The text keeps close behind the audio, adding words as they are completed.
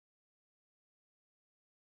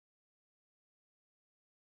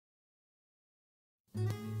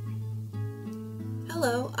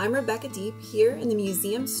Hello, I'm Rebecca Deep here in the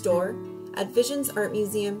museum store at Visions Art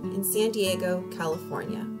Museum in San Diego,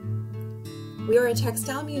 California. We are a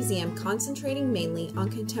textile museum concentrating mainly on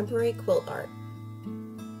contemporary quilt art.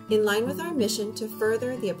 In line with our mission to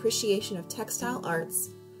further the appreciation of textile arts,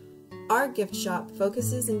 our gift shop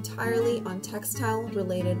focuses entirely on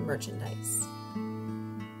textile-related merchandise.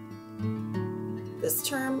 This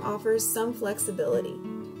term offers some flexibility.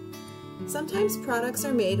 Sometimes products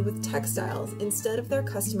are made with textiles instead of their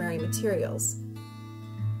customary materials.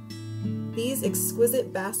 These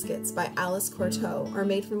exquisite baskets by Alice Courteau are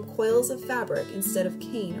made from coils of fabric instead of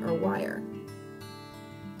cane or wire.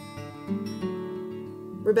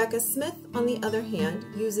 Rebecca Smith, on the other hand,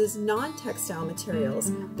 uses non-textile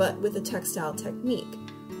materials but with a textile technique,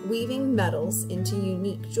 weaving metals into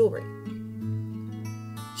unique jewelry.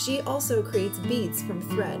 She also creates beads from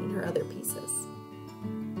thread in her other pieces.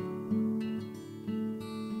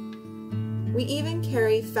 We even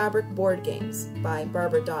carry fabric board games by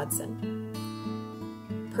Barbara Dodson.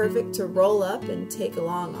 Perfect to roll up and take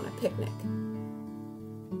along on a picnic.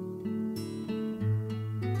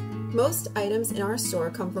 Most items in our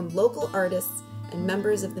store come from local artists and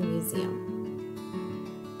members of the museum.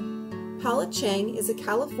 Paula Chang is a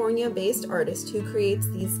California-based artist who creates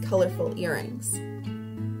these colorful earrings.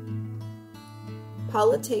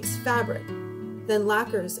 Paula takes fabric, then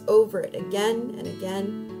lacquers over it again and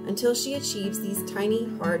again until she achieves these tiny,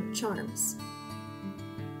 hard charms.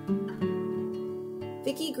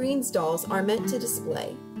 Vicki Green's dolls are meant to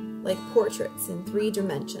display, like portraits in 3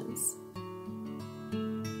 dimensions.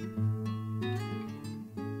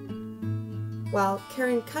 While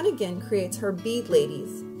Karen Cunningham creates her bead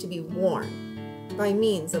ladies to be worn by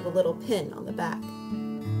means of a little pin on the back.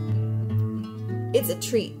 It's a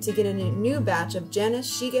treat to get a new batch of Janice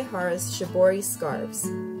Shigehara's shibori scarves.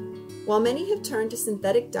 While many have turned to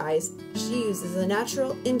synthetic dyes, she uses a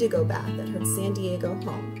natural indigo bath at her San Diego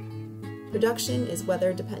home. Production is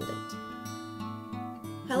weather dependent.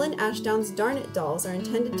 Helen Ashdown's Darn It dolls are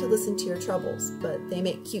intended to listen to your troubles, but they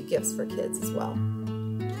make cute gifts for kids as well.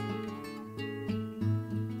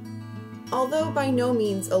 Although by no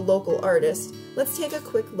means a local artist, let's take a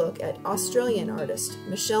quick look at Australian artist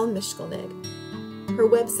Michelle Mishkelnig. Her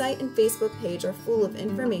website and Facebook page are full of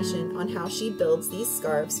information on how she builds these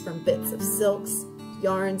scarves from bits of silks,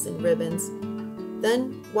 yarns, and ribbons,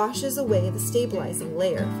 then washes away the stabilizing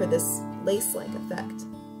layer for this lace-like effect.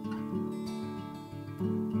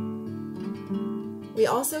 We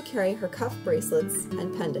also carry her cuff bracelets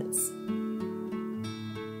and pendants.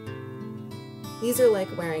 These are like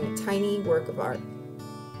wearing a tiny work of art.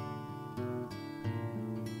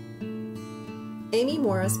 Amy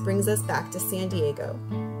Morris brings us back to San Diego.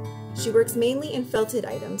 She works mainly in felted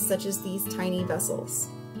items such as these tiny vessels.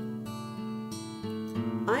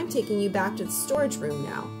 I'm taking you back to the storage room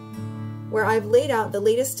now, where I've laid out the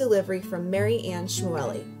latest delivery from Mary Ann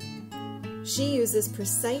Schmueli. She uses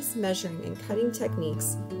precise measuring and cutting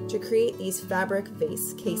techniques to create these fabric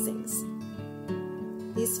vase casings.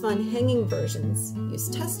 These fun hanging versions use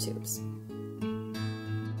test tubes.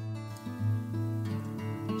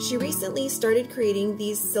 She recently started creating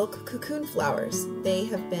these silk cocoon flowers. They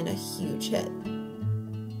have been a huge hit.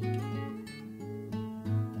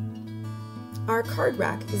 Our card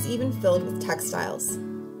rack is even filled with textiles.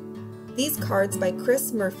 These cards by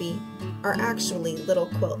Chris Murphy are actually little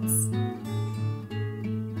quilts.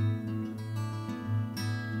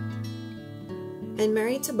 And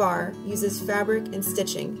Mary Tabar uses fabric and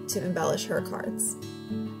stitching to embellish her cards.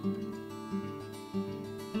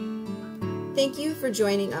 Thank you for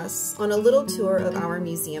joining us on a little tour of our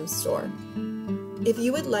museum store. If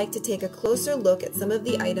you would like to take a closer look at some of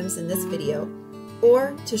the items in this video,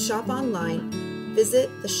 or to shop online,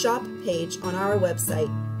 visit the shop page on our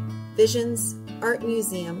website,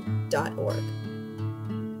 visionsartmuseum.org.